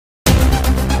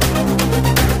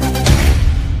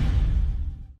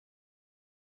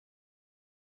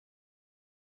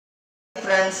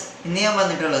Friends, ഇന്ന് ഞാൻ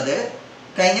വന്നിട്ടുള്ളത്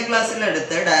കഴിഞ്ഞ ക്ലാസ്സിൽ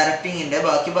എടുത്ത ഡയറക്റ്റിംഗിന്റെ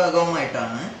ബാക്കി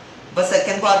ഭാഗവുമായിട്ടാണ്. അപ്പോൾ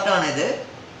സെക്കൻഡ് പാർട്ട് ആണിത്.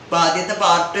 അപ്പോൾ ആദ്യത്തെ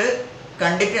പാർട്ട്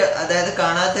കണ്ടിട്ട് അതായത്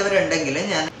കാണാത്തവരുണ്ടെങ്കിൽ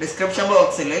ഞാൻ ഡിസ്ക്രിപ്ഷൻ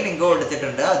ബോക്സിൽ ലിങ്ക്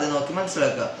കൊടുത്തിട്ടുണ്ട്, അത് നോക്കി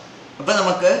മനസ്സിലാക്കുക. അപ്പോൾ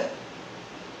നമുക്ക്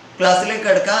ക്ലാസ്സിലേക്ക്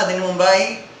കിടക്കാം. അതിനു മുമ്പായി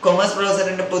കൊമേഴ്സ്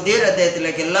ബ്രൗസറിന്റെ പുതിയൊരു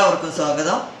അധ്യായത്തിലേക്ക് എല്ലാവർക്കും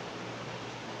സ്വാഗതം.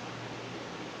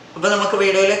 അപ്പോൾ നമുക്ക്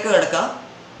വീഡിയോയിലേക്ക് കിടക്കാം.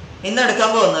 ഇന്ന് എടുക്കാൻ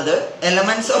പോകുന്നത്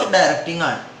എലമെന്റ്സ് ഓഫ് ഡയറക്റ്റിംഗ്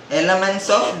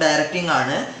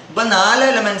ആണ്. ഇപ്പൊ 4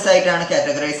 എലമെന്റ്സ് ആയിട്ടാണ്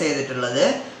കാറ്റഗറൈസ് ചെയ്തിട്ടുള്ളത്: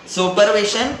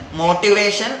 സൂപ്പർവിഷൻ,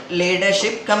 മോട്ടിവേഷൻ,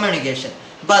 ലീഡർഷിപ്പ്, കമ്മ്യൂണിക്കേഷൻ.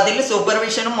 അപ്പൊ അതിൽ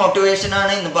സൂപ്പർവിഷനും മോട്ടിവേഷനും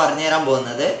ആണ് ഇന്ന് പറഞ്ഞു തരാൻ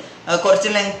പോകുന്നത്. കുറച്ച്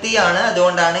ലെങ്തി ആണ്,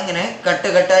 അതുകൊണ്ടാണ് ഇങ്ങനെ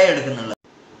കട്ടായി എടുക്കുന്നുള്ളത്.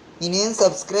 ഇനിയും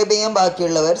സബ്സ്ക്രൈബ് ചെയ്യാൻ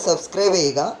ബാക്കിയുള്ളവർ സബ്സ്ക്രൈബ്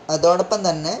ചെയ്യുക, അതോടൊപ്പം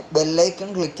തന്നെ ബെല്ലൈക്കൺ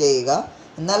ക്ലിക്ക് ചെയ്യുക.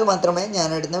 എന്നാൽ മാത്രമേ ഞാൻ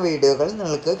ഇടുന്ന വീഡിയോകൾ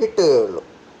നിങ്ങൾക്ക് കിട്ടുകയുള്ളൂ.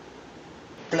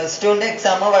 +2ന്റെ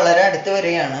എക്സാം വളരെ അടുത്ത്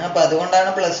വരികയാണ്. അപ്പോൾ അതുകൊണ്ടാണ്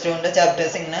 +2ന്റെ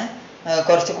ചാപ്റ്റേഴ്സ് ഇങ്ങനെ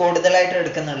കുറച്ച് കൂടുതലായിട്ട്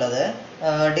എടുക്കുന്നുള്ളത്.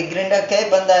 ഡിഗ്രീൻ്റെ ഒക്കെ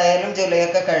ഇപ്പം എന്തായാലും ജൂലൈ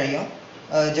ഒക്കെ കഴിയും,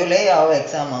 ജൂലൈ ആവും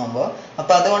എക്സാം ആകുമ്പോൾ.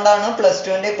 അപ്പോൾ അതുകൊണ്ടാണ്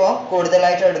 +2ന്റെ ഇപ്പോൾ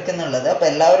കൂടുതലായിട്ട് എടുക്കുന്നുള്ളത്. അപ്പോൾ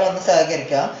എല്ലാവരും ഒന്ന്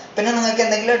സഹകരിക്കുക. പിന്നെ നിങ്ങൾക്ക്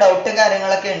എന്തെങ്കിലും ഡൗട്ട്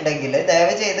കാര്യങ്ങളൊക്കെ ഉണ്ടെങ്കിൽ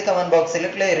ദയവ് ചെയ്ത് കമൻറ്റ് ബോക്സിൽ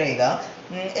ക്ലിയർ ചെയ്യുക.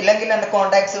 ഇല്ലെങ്കിൽ എൻ്റെ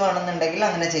കോൺടാക്ട്സ് വേണമെന്നുണ്ടെങ്കിൽ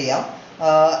അങ്ങനെ ചെയ്യാം.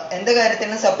 എന്ത്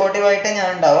കാര്യത്തിനും സപ്പോർട്ടീവായിട്ട് ഞാൻ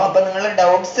ഉണ്ടാവും. അപ്പോൾ നിങ്ങൾ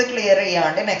ഡൗട്ട്സ് ക്ലിയർ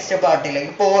ചെയ്യാണ്ട് നെക്സ്റ്റ്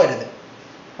പാർട്ടിലേക്ക് പോകരുത്.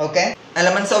 ഓക്കെ,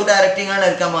 എലമെന്റ്സ് ഓഫ് ഡയറക്റ്റിംഗ് ആണ്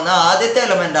എടുക്കാൻ പോകുന്നത്. ആദ്യത്തെ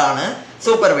എലമെന്റ് ആണ്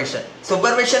സൂപ്പർവിഷൻ.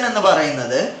 സൂപ്പർവിഷൻ എന്ന്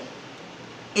പറയുന്നത്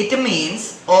it means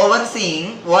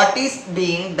overseeing what is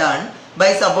being done by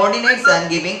subordinates and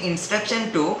giving instruction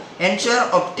to ensure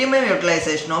optimum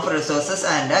utilisation of resources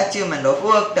and achievement of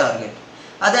work target.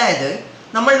 അതായത്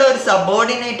നമ്മളുടെ ഒരു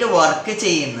സബോർഡിനേറ്റ് വർക്ക്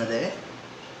ചെയ്യുന്നത്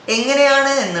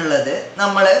എങ്ങനെയാണ് എന്നുള്ളത്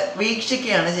നമ്മൾ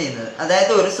വീക്ഷിക്കുകയാണ് ചെയ്യുന്നത്.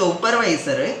 അതായത് ഒരു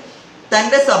സൂപ്പർവൈസർ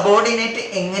തൻ്റെ സബോർഡിനേറ്റ്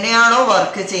എങ്ങനെയാണോ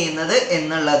വർക്ക് ചെയ്യുന്നത്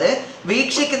എന്നുള്ളത്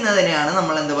വീക്ഷിക്കുന്നതിനെയാണ്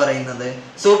നമ്മൾ എന്ത് പറയുന്നത്,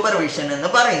 സൂപ്പർവിഷൻ എന്ന്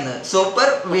പറയുന്നത്.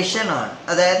 സൂപ്പർവിഷൻ ആണ്,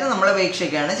 അതായത് നമ്മൾ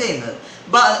വീക്ഷിക്കുകയാണ് ചെയ്യുന്നത്.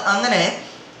 അപ്പം അങ്ങനെ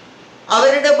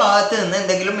അവരുടെ ഭാഗത്ത് നിന്ന്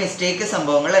എന്തെങ്കിലും മിസ്റ്റേക്ക്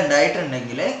സംഭവങ്ങൾ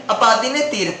ഉണ്ടായിട്ടുണ്ടെങ്കിൽ അപ്പം അതിനെ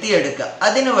തിരുത്തിയെടുക്കുക,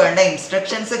 അതിന് വേണ്ട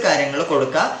ഇൻസ്ട്രക്ഷൻസ് കാര്യങ്ങൾ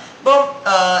കൊടുക്കുക. ഇപ്പം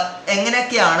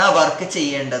എങ്ങനെയൊക്കെയാണ് ആ വർക്ക്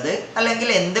ചെയ്യേണ്ടത്,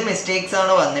 അല്ലെങ്കിൽ എന്ത് മിസ്റ്റേക്സ്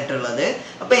ആണ് വന്നിട്ടുള്ളത്,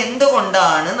 അപ്പം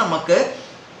എന്തുകൊണ്ടാണ് നമുക്ക്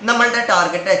നമ്മളുടെ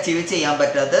ടാർഗറ്റ് അച്ചീവ് ചെയ്യാൻ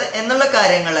പറ്റാത്തത് എന്നുള്ള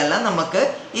കാര്യങ്ങളെല്ലാം നമുക്ക്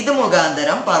ഇത്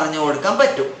മുഖാന്തരം പറഞ്ഞു കൊടുക്കാൻ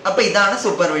പറ്റും. അപ്പൊ ഇതാണ്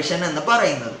സൂപ്പർവിഷൻ എന്ന്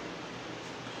പറയുന്നത്.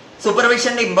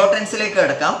 സൂപ്പർവിഷന്റെ ഇമ്പോർട്ടൻസിലേക്ക്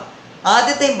കിടക്കാം.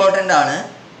 ആദ്യത്തെ ഇമ്പോർട്ടൻ്റ് ആണ്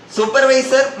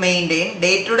supervisor maintain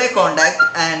day to day contact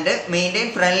and maintain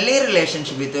friendly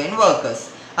relationship between workers.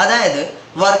 അതായത്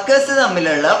വർക്കേഴ്സ്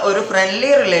തമ്മിലുള്ള ഒരു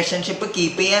ഫ്രണ്ട്ലി റിലേഷൻഷിപ്പ്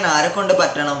കീപ്പ് ചെയ്യാൻ ആരെ കൊണ്ട്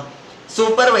പറ്റണം,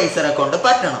 സൂപ്പർവൈസറെ കൊണ്ട്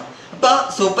പറ്റണം. അപ്പൊ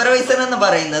സൂപ്പർവൈസർ എന്ന്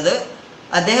പറയുന്നത്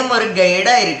അദ്ദേഹം ഒരു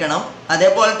ഗൈഡായിരിക്കണം,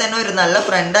 അതേപോലെ തന്നെ ഒരു നല്ല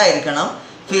ഫ്രണ്ട് ആയിരിക്കണം,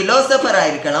 ഫിലോസഫർ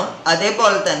ആയിരിക്കണം,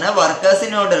 അതേപോലെ തന്നെ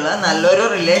വർക്കേഴ്സിനോടുള്ള നല്ലൊരു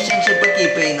റിലേഷൻഷിപ്പ്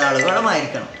കീപ്പ് ചെയ്യുന്ന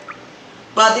ആളുകളുമായിരിക്കണം.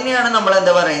 അപ്പം അതിനെയാണ് നമ്മൾ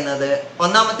എന്താ പറയുന്നത്,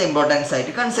 ഒന്നാമത്തെ ഇമ്പോർട്ടൻസ്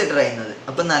ആയിട്ട് കൺസിഡർ ചെയ്യുന്നത്.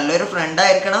 അപ്പം നല്ലൊരു ഫ്രണ്ട്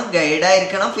ആയിരിക്കണം,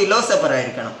 ഗൈഡായിരിക്കണം, ഫിലോസഫർ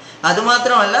ആയിരിക്കണം.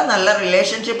 അതുമാത്രമല്ല നല്ല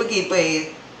റിലേഷൻഷിപ്പ്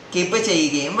കീപ്പ്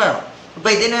ചെയ്യുകയും വേണം.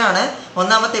 അപ്പം ഇതിനെയാണ്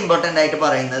ഒന്നാമത്തെ ഇമ്പോർട്ടൻ്റ് ആയിട്ട്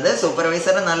പറയുന്നത്.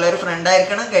 സൂപ്പർവൈസർ നല്ലൊരു ഫ്രണ്ട്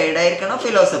ആയിരിക്കണം, ഗൈഡായിരിക്കണം,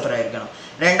 ഫിലോസഫർ ആയിരിക്കണം.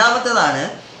 രണ്ടാമത്തതാണ്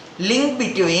link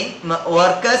between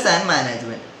workers and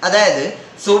management. അതായത്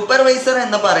സൂപ്പർവൈസർ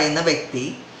എന്ന് പറയുന്ന വ്യക്തി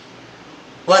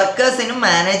വർക്കേഴ്സിനും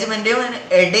മാനേജ്മെന്റിനും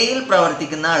ഇടയിൽ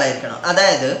പ്രവർത്തിക്കുന്ന ആളായിരിക്കണം.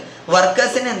 അതായത്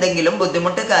വർക്കേഴ്സിന് എന്തെങ്കിലും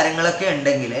ബുദ്ധിമുട്ട് കാര്യങ്ങളൊക്കെ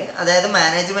ഉണ്ടെങ്കിൽ അതായത്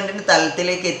മാനേജ്മെന്റിന്റെ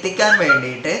തലത്തിലേക്ക് എത്തിക്കാൻ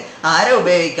വേണ്ടിയിട്ട് ആരെ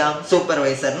ഉപയോഗിക്കാം,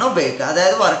 സൂപ്പർവൈസറിനെ ഉപയോഗിക്കാം.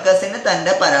 അതായത് വർക്കേഴ്സിന്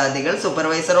തൻ്റെ പരാതികൾ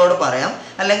സൂപ്പർവൈസറോട് പറയാം,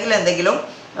 അല്ലെങ്കിൽ എന്തെങ്കിലും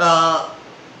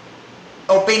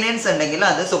ഒപ്പീനിയൻസ് ഉണ്ടെങ്കിൽ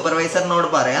അത് സൂപ്പർവൈസറിനോട്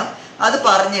പറയാം. അത്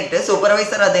പറഞ്ഞിട്ട്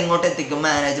സൂപ്പർവൈസർ അത് എങ്ങോട്ട് എത്തിക്കും,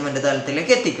 മാനേജ്മെന്റ്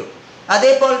തലത്തിലേക്ക് എത്തിക്കും.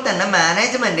 അതേപോലെ തന്നെ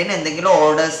മാനേജ്മെന്റിന് എന്തെങ്കിലും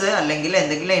ഓർഡേഴ്സ് അല്ലെങ്കിൽ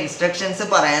എന്തെങ്കിലും ഇൻസ്ട്രക്ഷൻസ്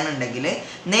പറയാനുണ്ടെങ്കിൽ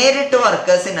നേരിട്ട്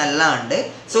വർക്കേഴ്സിനല്ലാണ്ട്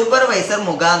സൂപ്പർവൈസർ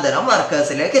മുഖാന്തരം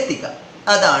വർക്കേഴ്സിലേക്ക് എത്തിക്കാം.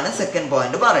 അതാണ് സെക്കൻഡ്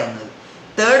പോയിന്റ് പറയുന്നത്.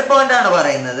 തേർഡ് പോയിന്റ് ആണ്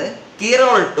പറയുന്നത് key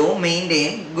role to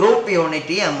maintain group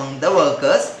unity among the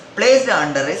workers placed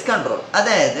under his control.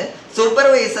 അതായത്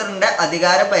സൂപ്പർവൈസറിന്റെ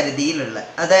അധികാര പരിധിയിലുള്ള,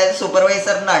 അതായത്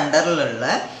സൂപ്പർവൈസറിന്റെ അണ്ടറിലുള്ള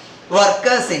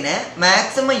വർക്കേഴ്സിനെ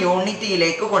മാക്സിമം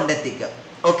യൂണിറ്റിയിലേക്ക് കൊണ്ടെത്തിക്കുക.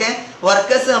 ഓക്കെ,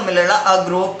 വർക്കേഴ്സ് തമ്മിലുള്ള ആ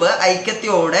ഗ്രൂപ്പ്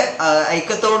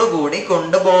ഐക്യത്തോടു കൂടി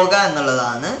കൊണ്ടുപോകുക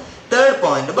എന്നുള്ളതാണ് തേർഡ്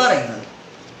പോയിന്റ് പറയുന്നത്.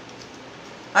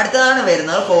 അടുത്തതാണ്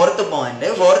വരുന്നത് ഫോർത്ത്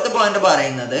പോയിന്റ്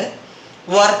പറയുന്നത്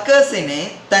വർക്കേഴ്സിന്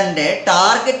തൻ്റെ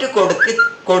ടാർഗറ്റ്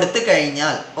കൊടുത്തു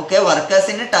കഴിഞ്ഞാൽ, ഓക്കെ,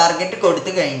 വർക്കേഴ്സിന് ടാർഗറ്റ്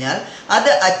കൊടുത്തു കഴിഞ്ഞാൽ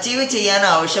അത് അച്ചീവ് ചെയ്യാൻ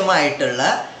ആവശ്യമായിട്ടുള്ള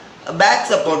ബാക്ക്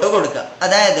സപ്പോർട്ട് കൊടുക്കുക.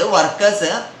 അതായത്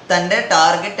വർക്കേഴ്സ് തൻ്റെ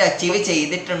ടാർഗറ്റ് അച്ചീവ്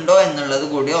ചെയ്തിട്ടുണ്ടോ എന്നുള്ളത്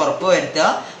കൂടി ഉറപ്പ് വരുത്തുക.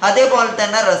 അതേപോലെ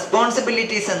തന്നെ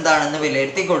റെസ്പോൺസിബിലിറ്റീസ് എന്താണെന്ന്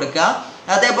വിലയിരുത്തി കൊടുക്കുക.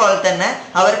 അതേപോലെ തന്നെ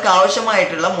അവർക്ക്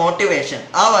ആവശ്യമായിട്ടുള്ള മോട്ടിവേഷൻ,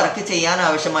 ആ വർക്ക് ചെയ്യാൻ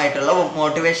ആവശ്യമായിട്ടുള്ള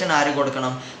മോട്ടിവേഷൻ ആര്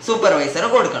കൊടുക്കണം? സൂപ്പർവൈസർ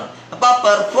കൊടുക്കണം. അപ്പൊ ആ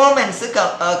പെർഫോമൻസ്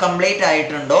കംപ്ലീറ്റ്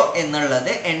ആയിട്ടുണ്ടോ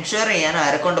എന്നുള്ളത് എൻഷുർ ചെയ്യാൻ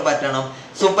ആരെ കൊണ്ട് പറ്റണം?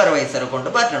 സൂപ്പർവൈസറെ കൊണ്ട്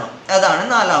പറ്റണം. അതാണ്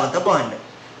 4ാമത്തെ പോയിന്റ്.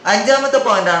 5ാമത്തെ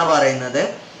പോയിന്റ് ആണ് പറയുന്നത്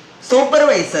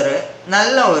സൂപ്പർവൈസർ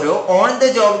നല്ല ഒരു on the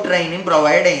job training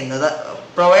provide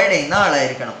ചെയ്യുന്ന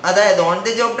ആളായിരിക്കണം. അതായത് ഓൺ ദ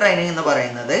ജോബ് ട്രെയിനിങ് എന്ന്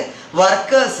പറയുന്നത്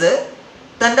വർക്കേഴ്സ്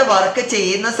തൻ്റെ വർക്ക്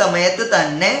ചെയ്യുന്ന സമയത്ത്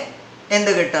തന്നെ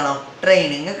എന്ത് കിട്ടണം?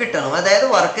 ട്രെയിനിങ് കിട്ടണം. അതായത്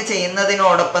വർക്ക്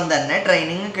ചെയ്യുന്നതിനോടൊപ്പം തന്നെ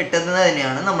ട്രെയിനിങ്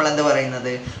കിട്ടുന്നതിനെയാണ് നമ്മൾ എന്ത്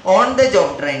പറയുന്നത്? ഓൺ ദ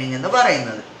ജോബ് ട്രെയിനിങ് എന്ന്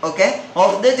പറയുന്നത്. ഓക്കെ,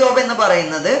 ഓഫ് ദ ജോബ് എന്ന്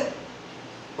പറയുന്നത്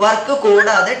വർക്ക്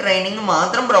കൂടാതെ ട്രെയിനിങ്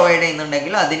മാത്രം പ്രൊവൈഡ്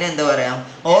ചെയ്യുന്നുണ്ടെങ്കിൽ അതിന് എന്ത് പറയാം?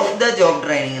 ഓഫ് ദ ജോബ്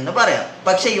ട്രെയിനിങ് എന്ന് പറയാം.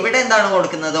 പക്ഷെ ഇവിടെ എന്താണ്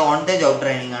കൊടുക്കുന്നത്? ഓൺ ദ ജോബ്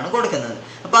ട്രെയിനിങ് ആണ് കൊടുക്കുന്നത്.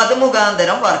 അപ്പൊ അത്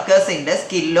മുഖാന്തരം വർക്കേഴ്സിന്റെ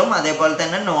സ്കില്ലും അതേപോലെ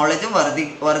തന്നെ നോളജും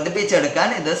വർദ്ധിപ്പിച്ചെടുക്കാൻ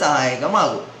ഇത്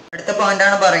സഹായകമാകും. അടുത്ത പോയിന്റ്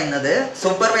ആണ് പറയുന്നത്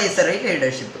സൂപ്പർവൈസറി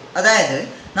ലീഡർഷിപ്പ്. അതായത്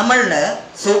നമ്മളുടെ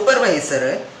സൂപ്പർവൈസർ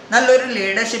നല്ലൊരു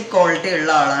ലീഡർഷിപ്പ് ക്വാളിറ്റി ഉള്ള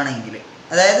ആളാണെങ്കിൽ,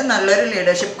 അതായത് നല്ലൊരു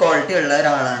ലീഡർഷിപ്പ് ക്വാളിറ്റി ഉള്ള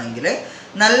ഒരാളാണെങ്കിൽ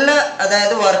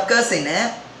അതായത് വർക്കേഴ്സിനെ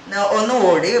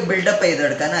ഒന്നുകൂടി ബിൽഡപ്പ്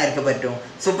ചെയ്തെടുക്കാൻ ആർക്ക് പറ്റും?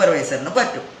 സൂപ്പർവൈസറിന്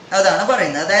പറ്റും. അതാണ്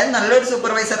പറയുന്നത്. അതായത് നല്ലൊരു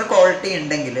സൂപ്പർവൈസർ ക്വാളിറ്റി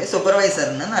ഉണ്ടെങ്കിൽ,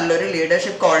 സൂപ്പർവൈസറിന് നല്ലൊരു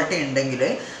ലീഡർഷിപ്പ് ക്വാളിറ്റി ഉണ്ടെങ്കിൽ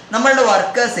നമ്മളുടെ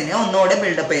വർക്കേഴ്സിനെ ഒന്നുകൂടി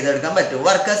ബിൽഡപ്പ് ചെയ്തെടുക്കാൻ പറ്റും.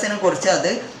 വർക്കേഴ്സിനെ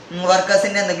കുറിച്ച്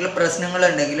വർക്കേഴ്സിൻ്റെ എന്തെങ്കിലും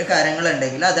പ്രശ്നങ്ങളുണ്ടെങ്കിൽ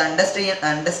കാര്യങ്ങളുണ്ടെങ്കിൽ അത്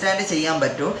അണ്ടർസ്റ്റാൻഡ് ചെയ്യാൻ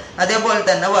പറ്റും. അതേപോലെ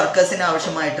തന്നെ വർക്കേഴ്സിന്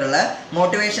ആവശ്യമായിട്ടുള്ള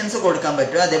മോട്ടിവേഷൻസ് കൊടുക്കാൻ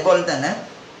പറ്റും. അതേപോലെ തന്നെ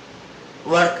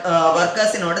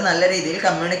വർക്കേഴ്സിനോട് നല്ല രീതിയിൽ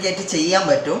കമ്മ്യൂണിക്കേറ്റ് ചെയ്യാൻ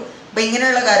പറ്റും. അപ്പം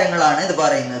ഇങ്ങനെയുള്ള കാര്യങ്ങളാണ് ഇത്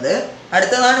പറയുന്നത്.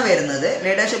 അടുത്തതാണ് വരുന്നത്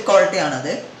ലീഡർഷിപ്പ് ക്വാളിറ്റി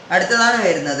ആണത്. അടുത്തതാണ്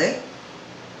വരുന്നത്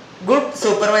good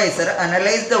supervisor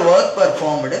analyse the work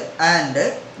performed and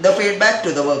the feedback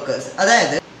to the workers.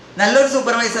 അതായത് നല്ലൊരു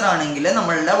സൂപ്പർവൈസർ ആണെങ്കിൽ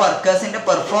നമ്മളുടെ വർക്കേഴ്സിന്റെ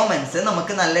പെർഫോമൻസ്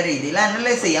നമുക്ക് നല്ല രീതിയിൽ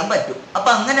അനലൈസ് ചെയ്യാൻ പറ്റും.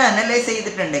 അപ്പം അങ്ങനെ അനലൈസ്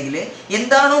ചെയ്തിട്ടുണ്ടെങ്കിൽ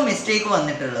എന്താണോ മിസ്റ്റേക്ക്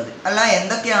വന്നിട്ടുള്ളത്, അല്ല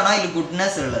എന്തൊക്കെയാണോ അതിൽ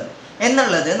ഗുഡ്നെസ് ഉള്ളത്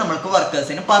എന്നുള്ളത് നമ്മൾക്ക്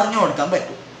വർക്കേഴ്സിന് പറഞ്ഞു കൊടുക്കാൻ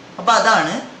പറ്റും. അപ്പം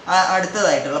അതാണ്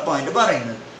അടുത്തതായിട്ടുള്ള പോയിന്റ്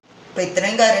പറയുന്നത്. അപ്പം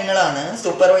ഇത്രയും കാര്യങ്ങളാണ്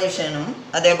സൂപ്പർവൈഷനും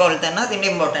അതേപോലെ തന്നെ അതിൻ്റെ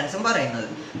ഇമ്പോർട്ടൻസും പറയുന്നത്.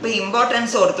 അപ്പം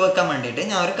ഇമ്പോർട്ടൻസ് ഓർത്ത് വെക്കാൻ വേണ്ടിയിട്ട്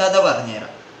ഞാൻ ഒരു കഥ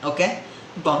പറഞ്ഞുതരാം. ഓക്കെ,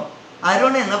 ഇപ്പം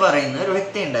അരുൺ എന്ന് പറയുന്ന ഒരു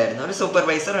വ്യക്തി ഉണ്ടായിരുന്നു, ഒരു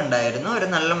സൂപ്പർവൈസർ ഉണ്ടായിരുന്നു. ഒരു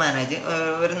നല്ല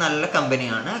ഒരു നല്ല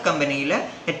കമ്പനിയാണ്. കമ്പനിയിലെ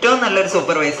ഏറ്റവും നല്ലൊരു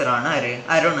സൂപ്പർവൈസറാണ്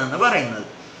അരുൺ എന്ന് പറയുന്നത്.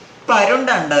 അപ്പം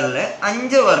അരുണിൻ്റെ അണ്ടറിൽ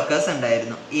 5 വർക്കേഴ്സ്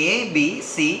ഉണ്ടായിരുന്നു.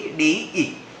 ABCDE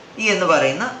എന്ന്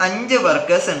പറയുന്ന 5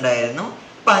 വർക്കേഴ്സ് ഉണ്ടായിരുന്നു.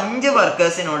 അപ്പം 5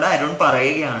 വർക്കേഴ്സിനോട് അരുൺ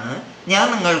പറയുകയാണ്, ഞാൻ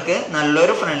നിങ്ങൾക്ക്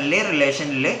നല്ലൊരു ഫ്രണ്ട്ലി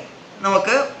റിലേഷനിൽ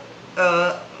നമുക്ക്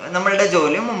നമ്മളുടെ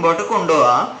ജോലി മുമ്പോട്ട്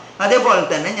കൊണ്ടുപോകാം. അതേപോലെ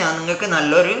തന്നെ ഞാൻ നിങ്ങൾക്ക്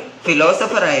നല്ലൊരു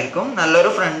ഫിലോസഫർ ആയിരിക്കും, നല്ലൊരു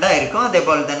ഫ്രണ്ട് ആയിരിക്കും,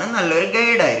 അതേപോലെ തന്നെ നല്ലൊരു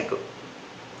ഗൈഡ് ആയിരിക്കും.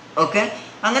 ഓക്കെ,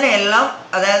 അങ്ങനെ എല്ലാം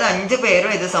അതായത് 5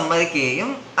 പേരും ഇത് സമ്മതിക്കുകയും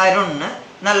അരുണിന്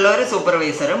നല്ലൊരു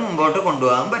സൂപ്പർവൈസറെ മുമ്പോട്ട്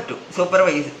കൊണ്ടുപോകാൻ പറ്റും.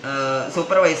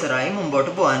 സൂപ്പർവൈസറായി മുമ്പോട്ട്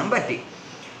പോകാനും പറ്റി.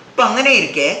 അപ്പം അങ്ങനെ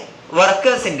ഇരിക്കെ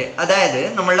വർക്കേഴ്സിൻ്റെ അതായത്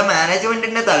നമ്മളുടെ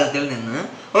മാനേജ്മെൻറ്റിൻ്റെ തലത്തിൽ നിന്ന്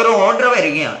ഒരു ഓർഡർ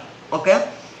വരികയാണ്. ഓക്കെ,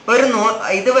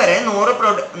 ഇതുവരെ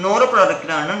 100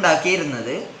 പ്രൊഡക്റ്റാണ്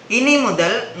ഉണ്ടാക്കിയിരുന്നത്. ഇനി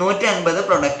മുതൽ 150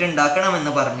 പ്രൊഡക്റ്റ്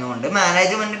ഉണ്ടാക്കണമെന്ന് പറഞ്ഞുകൊണ്ട്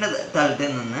മാനേജ്മെൻറ്റിൻ്റെ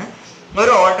തലത്തിൽ നിന്ന്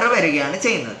ഒരു ഓർഡർ വരികയാണ്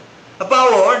ചെയ്യുന്നത്. അപ്പോൾ ആ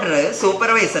ഓർഡർ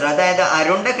സൂപ്പർവൈസർ അതായത്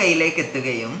അരുണിൻ്റെ കയ്യിലേക്ക്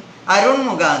എത്തുകയും അരുൺ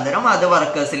മുഖാന്തരം അത്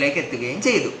വർക്കേഴ്സിലേക്ക് എത്തുകയും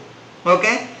ചെയ്തു.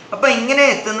 ഓക്കെ, അപ്പോൾ ഇങ്ങനെ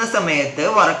എത്തുന്ന സമയത്ത്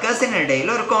വർക്കേഴ്സിനിടയിൽ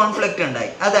ഒരു കോൺഫ്ലിക്റ്റ്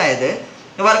ഉണ്ടായി. അതായത്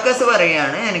വർക്കേഴ്സ്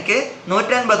പറയുകയാണ്, എനിക്ക്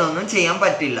 150 ഒന്നും ചെയ്യാൻ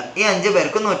പറ്റില്ല, ഈ 5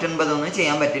 പേർക്ക് 150 ഒന്നും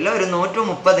ചെയ്യാൻ പറ്റില്ല, ഒരു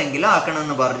 130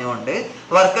 ആക്കണമെന്ന് പറഞ്ഞുകൊണ്ട്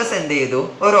വർക്കേഴ്സ് എന്ത് ചെയ്തു?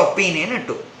 ഒരു ഒപ്പീനിയൻ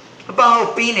ഇട്ടു. അപ്പോൾ ആ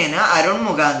ഒപ്പീനിയന് അരുൺ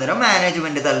മുഖാന്തരം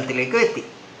മാനേജ്മെന്റ് തലത്തിലേക്ക് എത്തി.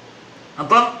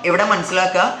 അപ്പം ഇവിടെ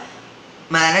മനസ്സിലാക്കുക,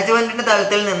 മാനേജ്മെന്റിന്റെ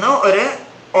തലത്തിൽ നിന്ന് ഒരു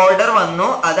ഓർഡർ വന്നു,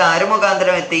 അത് ആര്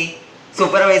മുഖാന്തരം എത്തി?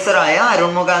 സൂപ്പർവൈസറായ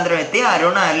അരുൺ മുഖാന്തരം എത്തി.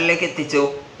 അരുൺ ആരിലേക്ക് എത്തിച്ചു?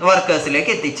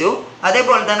 വർക്കേഴ്സിലേക്ക് എത്തിച്ചു.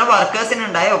 അതേപോലെ തന്നെ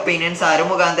വർക്കേഴ്സിനുണ്ടായ ഒപ്പീനിയൻസ് ആര്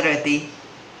മുഖാന്തരം എത്തി?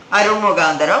 അരുൺ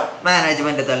മുഖാന്തരം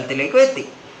മാനേജ്മെന്റ് തലത്തിലേക്ക് എത്തി.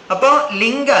 അപ്പോൾ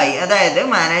ലിങ്കായി, അതായത്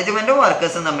മാനേജ്മെന്റും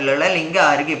വർക്കേഴ്സും തമ്മിലുള്ള ലിങ്ക്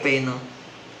ആര് കീപ്പ് ചെയ്യുന്നു?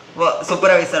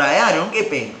 സൂപ്പർവൈസറായ അരുൺ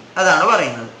കീപ്പ് ചെയ്യുന്നു. അതാണ്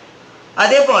പറയുന്നത്.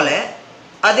 അതേപോലെ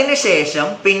അതിനുശേഷം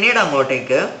പിന്നീട്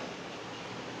അങ്ങോട്ടേക്ക്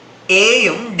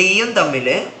എയും ഡിയും തമ്മിൽ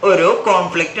ഒരു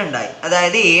കോൺഫ്ലിക്റ്റ് ഉണ്ടായി.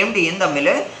 അതായത് എയും ഡിയും തമ്മിൽ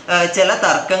ചില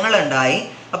തർക്കങ്ങൾ ഉണ്ടായി.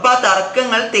 അപ്പോൾ ആ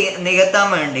തർക്കങ്ങൾ നികത്താൻ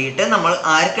വേണ്ടിയിട്ട് നമ്മൾ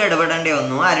ആർക്ക് ഇടപെടേണ്ടി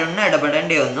വന്നു? അരുണിന്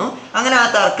ഇടപെടേണ്ടി വന്നു. അങ്ങനെ ആ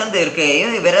തർക്കം തീർക്കുകയും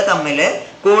ഇവരെ തമ്മിൽ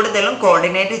കൂടുതലും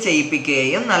കോർഡിനേറ്റ്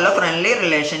ചെയ്യിപ്പിക്കുകയും നല്ല ഫ്രണ്ട്ലി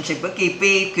റിലേഷൻഷിപ്പ് കീപ്പ്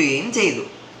ചെയ്യിക്കുകയും ചെയ്തു.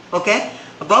 ഓക്കെ,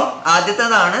 അപ്പം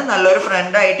ആദ്യത്തേതാണ് നല്ലൊരു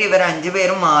ഫ്രണ്ടായിട്ട് ഇവർ 5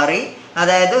 പേരും മാറി,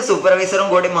 അതായത് സൂപ്പർവൈസറും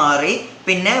കൂടി മാറി.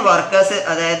 പിന്നെ വർക്കേഴ്സ്,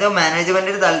 അതായത്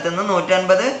മാനേജ്മെന്റിന്റെ തലത്തിൽ നിന്ന്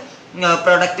 150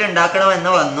 പ്രൊഡക്റ്റ്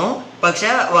ഉണ്ടാക്കണമെന്ന് വന്നു. പക്ഷെ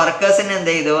വർക്കേഴ്സിന് എന്ത്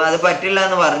ചെയ്തു, അത് പറ്റില്ല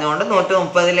എന്ന് പറഞ്ഞുകൊണ്ട്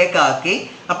 130 ആക്കി.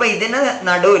 അപ്പൊ ഇതിന്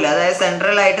നടുവിൽ, അതായത്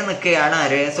സെൻട്രൽ ആയിട്ട് നിൽക്കുകയാണ്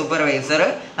ആര്, സൂപ്പർവൈസർ.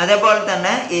 അതേപോലെ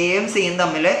തന്നെ എയും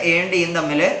ഡിയും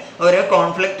തമ്മിൽ ഒരു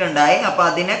കോൺഫ്ലിക്റ്റ് ഉണ്ടായി. അപ്പൊ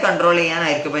അതിനെ കൺട്രോൾ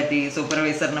ചെയ്യാനായിരിക്കും പറ്റി,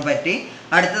 സൂപ്പർവൈസറിന് പറ്റി.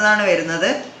 അടുത്തതാണ് വരുന്നത്,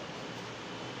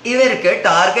 ഇവർക്ക്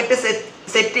ടാർഗറ്റ്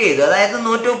സെറ്റ് ചെയ്തു. അതായത്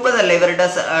 130 അല്ലേ ഇവരുടെ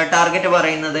ടാർഗറ്റ്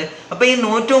പറയുന്നത്. അപ്പൊ ഈ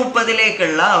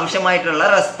 130 ആവശ്യമായിട്ടുള്ള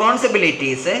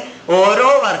റെസ്പോൺസിബിലിറ്റീസ് ഓരോ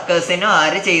വർക്കേഴ്സിനും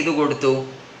ആര് ചെയ്തു കൊടുത്തു,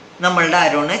 നമ്മളുടെ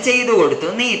അരുണ് ചെയ്തു കൊടുത്തു.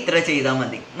 നീ ഇത്ര ചെയ്താൽ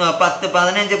മതി,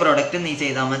 10-15 പ്രൊഡക്റ്റ് നീ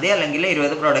ചെയ്താൽ മതി, അല്ലെങ്കിൽ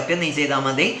 20 പ്രൊഡക്റ്റ് നീ ചെയ്താൽ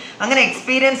മതി. അങ്ങനെ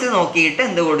എക്സ്പീരിയൻസ് നോക്കിയിട്ട്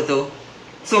എന്ത് കൊടുത്തു,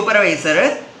 സൂപ്പർവൈസർ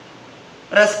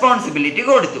റെസ്പോൺസിബിലിറ്റി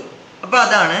കൊടുത്തു. അപ്പൊ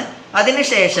അതാണ്.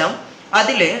 അതിനുശേഷം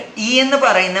അതില് ഇ എന്ന്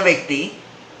പറയുന്ന വ്യക്തി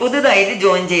പുതുതായിട്ട്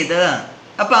ജോയിൻ ചെയ്തതാണ്.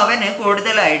 അപ്പൊ അവന്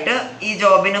കൂടുതലായിട്ട് ഈ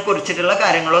ജോബിനെ കുറിച്ചിട്ടുള്ള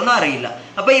കാര്യങ്ങളൊന്നും അറിയില്ല.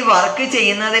 അപ്പൊ ഈ വർക്ക്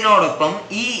ചെയ്യുന്നതിനോടൊപ്പം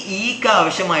ഈക്ക്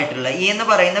ആവശ്യമായിട്ടുള്ള, ഈ എന്ന്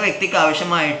പറയുന്ന വ്യക്തിക്ക്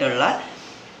ആവശ്യമായിട്ടുള്ള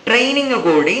ട്രെയിനിങ്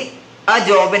കൂടി ആ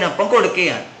ജോബിനൊപ്പം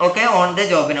കൊടുക്കുകയാണ്. ഓക്കെ, ഓൺ ദ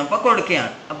ജോബിനൊപ്പം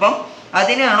കൊടുക്കുകയാണ്. അപ്പം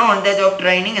അതിനാണ് ഓൺ ദ ജോബ്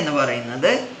ട്രെയിനിങ് എന്ന്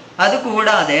പറയുന്നത്.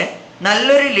 അതുകൂടാതെ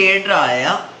നല്ലൊരു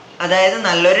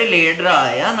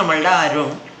ലീഡറായ നമ്മളുടെ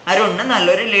അരുണിന്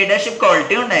നല്ലൊരു ലീഡർഷിപ്പ്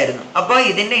ക്വാളിറ്റി ഉണ്ടായിരുന്നു. അപ്പോൾ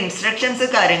ഇതിന്റെ ഇൻസ്ട്രക്ഷൻസ്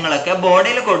കാര്യങ്ങളൊക്കെ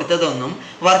ബോർഡിൽ കൊടുത്തതൊന്നും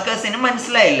വർക്കേഴ്സിന്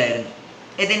മനസ്സിലായില്ലായിരുന്നു.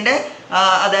 ഇതിന്റെ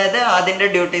അതായത് അതിന്റെ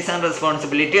ഡ്യൂട്ടീസ് ആൻഡ്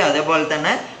റെസ്പോൺസിബിലിറ്റി, അതേപോലെ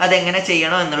തന്നെ അതെങ്ങനെ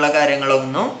ചെയ്യണം എന്നുള്ള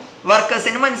കാര്യങ്ങളൊന്നും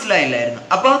വർക്കേഴ്സിന് മനസ്സിലായില്ലായിരുന്നു.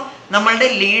 അപ്പോൾ നമ്മളുടെ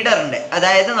ലീഡറിന്റെ,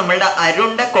 അതായത് നമ്മളുടെ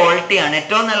അരുണിന്റെ ക്വാളിറ്റിയാണ്,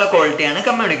 ഏറ്റവും നല്ല ക്വാളിറ്റിയാണ്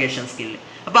കമ്മ്യൂണിക്കേഷൻ സ്കില്ല്.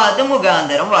 അപ്പൊ അത്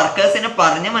മുഖാന്തരം വർക്കേഴ്സിനെ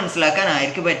പറഞ്ഞ് മനസ്സിലാക്കാൻ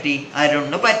ആർക്ക് പറ്റി,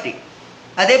 അരുണിന് പറ്റി.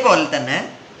 അതേപോലെ തന്നെ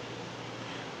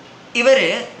ഇവര്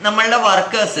നമ്മളുടെ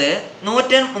വർക്കേഴ്സ്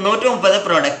 130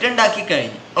 പ്രൊഡക്റ്റ് ഉണ്ടാക്കി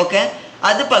കഴിഞ്ഞു. ഓക്കെ,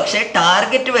 അത് പക്ഷെ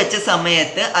ടാർഗറ്റ് വെച്ച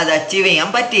സമയത്ത് അത് അച്ചീവ്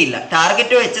ചെയ്യാൻ പറ്റിയില്ല.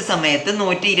 ടാർഗറ്റ് വെച്ച സമയത്ത്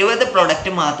 120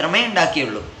 പ്രൊഡക്റ്റ് മാത്രമേ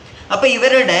ഉണ്ടാക്കിയുള്ളൂ. അപ്പൊ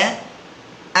ഇവരുടെ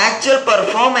ആക്ച്വൽ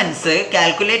പെർഫോമൻസ്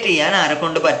കാൽക്കുലേറ്റ് ചെയ്യാൻ ആരെ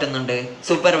കൊണ്ട് പറ്റുന്നുണ്ട്,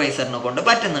 സൂപ്പർവൈസറിനെ കൊണ്ട്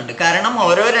പറ്റുന്നുണ്ട്. കാരണം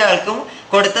ഓരോരാൾക്കും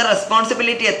കൊടുത്ത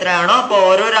റെസ്പോൺസിബിലിറ്റി എത്രയാണോ, അപ്പോൾ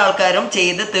ഓരോരോ ആൾക്കാരും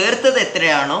ചെയ്ത് തീർത്തത്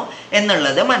എത്രയാണോ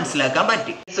എന്നുള്ളത് മനസ്സിലാക്കാൻ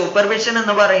പറ്റി. സൂപ്പർവിഷൻ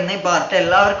എന്ന് പറയുന്ന ഈ പാർട്ട്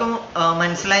എല്ലാവർക്കും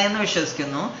മനസ്സിലായെന്ന്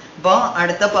വിശ്വസിക്കുന്നു. അപ്പോൾ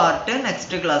അടുത്ത പാർട്ട്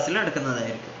നെക്സ്റ്റ് ക്ലാസ്സിൽ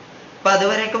എടുക്കുന്നതായിരിക്കും. അപ്പോൾ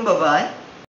അതുവരേക്കും ബൈ.